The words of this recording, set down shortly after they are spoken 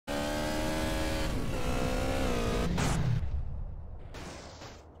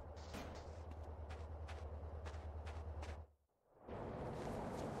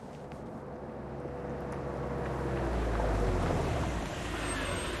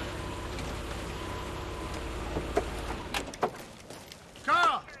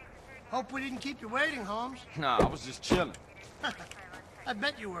Hope we didn't keep you waiting, Holmes. Nah, I was just chilling. I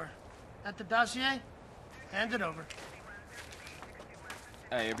bet you were. At the dossier? Hand it over.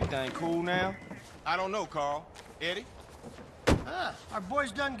 Hey, everything cool now? I don't know, Carl. Eddie? Our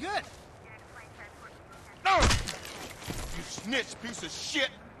boy's done good. No! You snitch piece of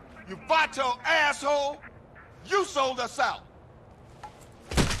shit! You vato asshole! You sold us out!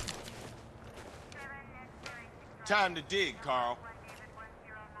 Time to dig, Carl.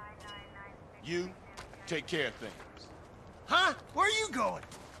 You take care of things. Huh? Where are you going?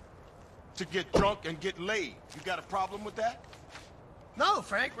 To get drunk and get laid. You got a problem with that? No,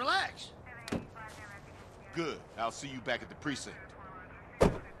 Frank, relax. Good. I'll see you back at the precinct.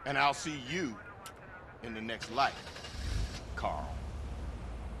 And I'll see you in the next life, Carl.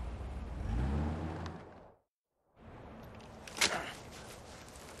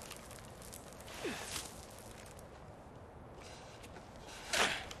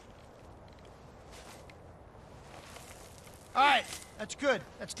 All right, that's good.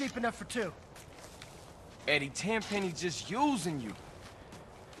 That's deep enough for two. Eddie, Tenpenny's just using you.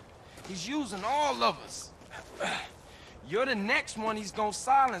 He's using all of us. You're the next one he's gonna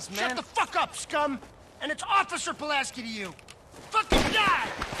silence, man. Shut the fuck up, scum! And it's Officer Pulaski to you. Fucking die!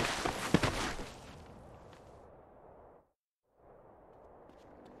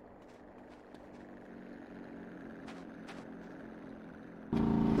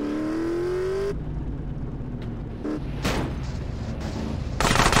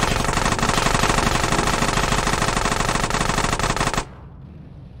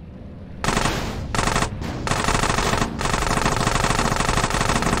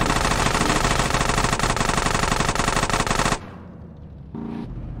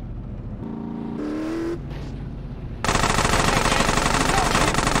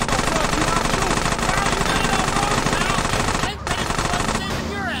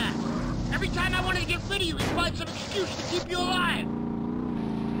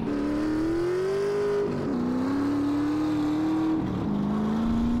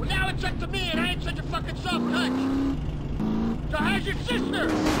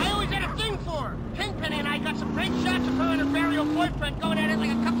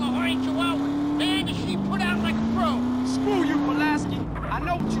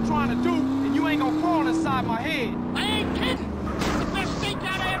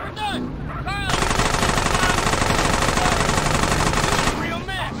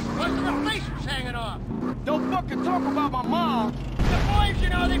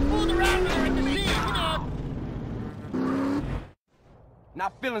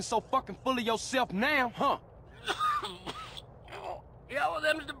 Not feeling so fucking full of yourself now, huh? Yeah, well,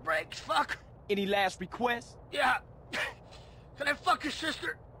 them's the breaks, fuck. Any last requests? Yeah. Can I fuck your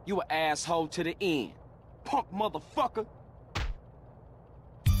sister? You an asshole to the end. Punk motherfucker.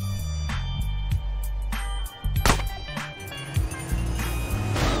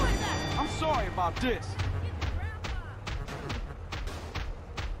 I'm sorry about this.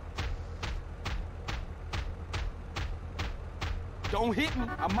 Don't hit me,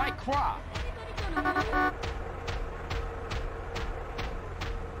 I might cry.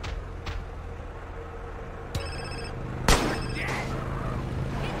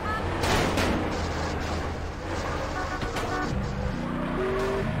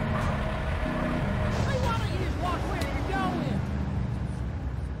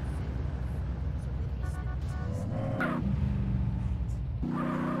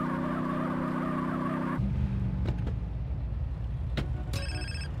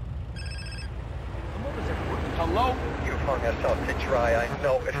 Hello? You've hung us up to dry, I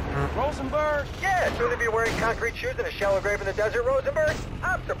know it. Rosenberg? Yeah, soon to be wearing concrete shoes in a shallow grave in the desert, Rosenberg.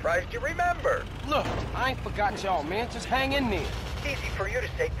 I'm surprised you remember. Look, I ain't forgot y'all, man. Just hang in there. Easy for you to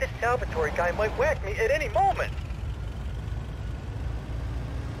say. This Salvatore guy might whack me at any moment.